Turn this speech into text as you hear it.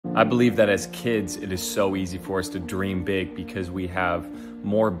I believe that as kids, it is so easy for us to dream big because we have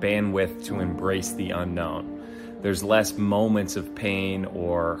more bandwidth to embrace the unknown. There's less moments of pain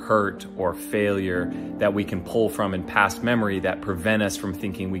or hurt or failure that we can pull from in past memory that prevent us from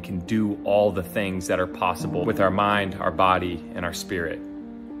thinking we can do all the things that are possible with our mind, our body, and our spirit.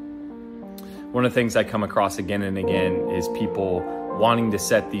 One of the things I come across again and again is people wanting to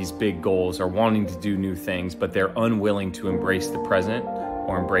set these big goals or wanting to do new things, but they're unwilling to embrace the present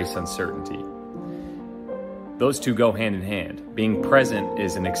or embrace uncertainty. Those two go hand in hand. Being present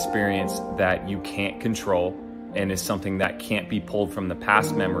is an experience that you can't control and is something that can't be pulled from the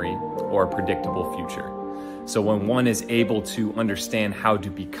past memory or a predictable future. So when one is able to understand how to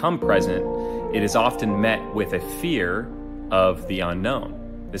become present, it is often met with a fear of the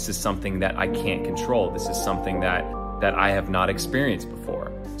unknown. This is something that I can't control. This is something that I have not experienced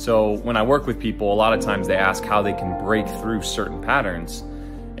before. So when I work with people, a lot of times they ask how they can break through certain patterns.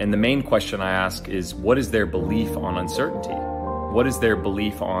 And the main question I ask is, what is their belief on uncertainty? What is their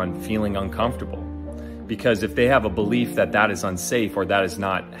belief on feeling uncomfortable? Because if they have a belief that that is unsafe or that is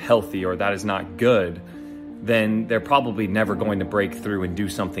not healthy or that is not good, then they're probably never going to break through and do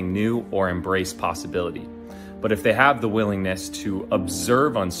something new or embrace possibility. But if they have the willingness to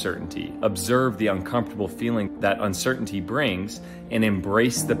observe uncertainty, observe the uncomfortable feeling that uncertainty brings, and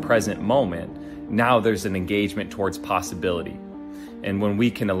embrace the present moment, now there's an engagement towards possibility. And when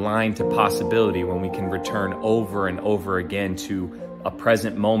we can align to possibility, when we can return over and over again to a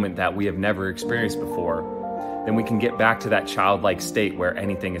present moment that we have never experienced before, then we can get back to that childlike state where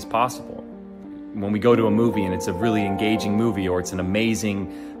anything is possible. When we go to a movie and it's a really engaging movie, or it's an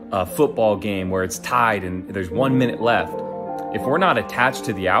amazing football game where it's tied and there's 1 minute left, if we're not attached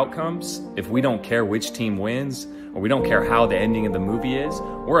to the outcomes, if we don't care which team wins, or we don't care how the ending of the movie is,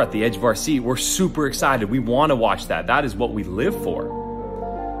 we're at the edge of our seat. We're super excited. We want to watch that. That is what we live for.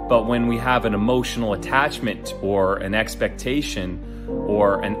 But when we have an emotional attachment or an expectation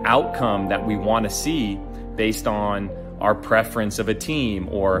or an outcome that we want to see based on our preference of a team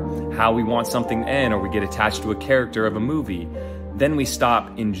or how we want something to end, or we get attached to a character of a movie, then we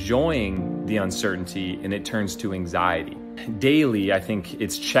stop enjoying the uncertainty and it turns to anxiety. Daily, I think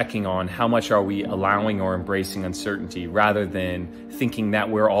it's checking on how much are we allowing or embracing uncertainty rather than thinking that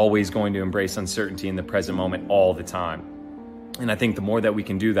we're always going to embrace uncertainty in the present moment all the time. And I think the more that we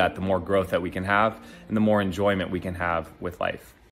can do that, the more growth that we can have and the more enjoyment we can have with life.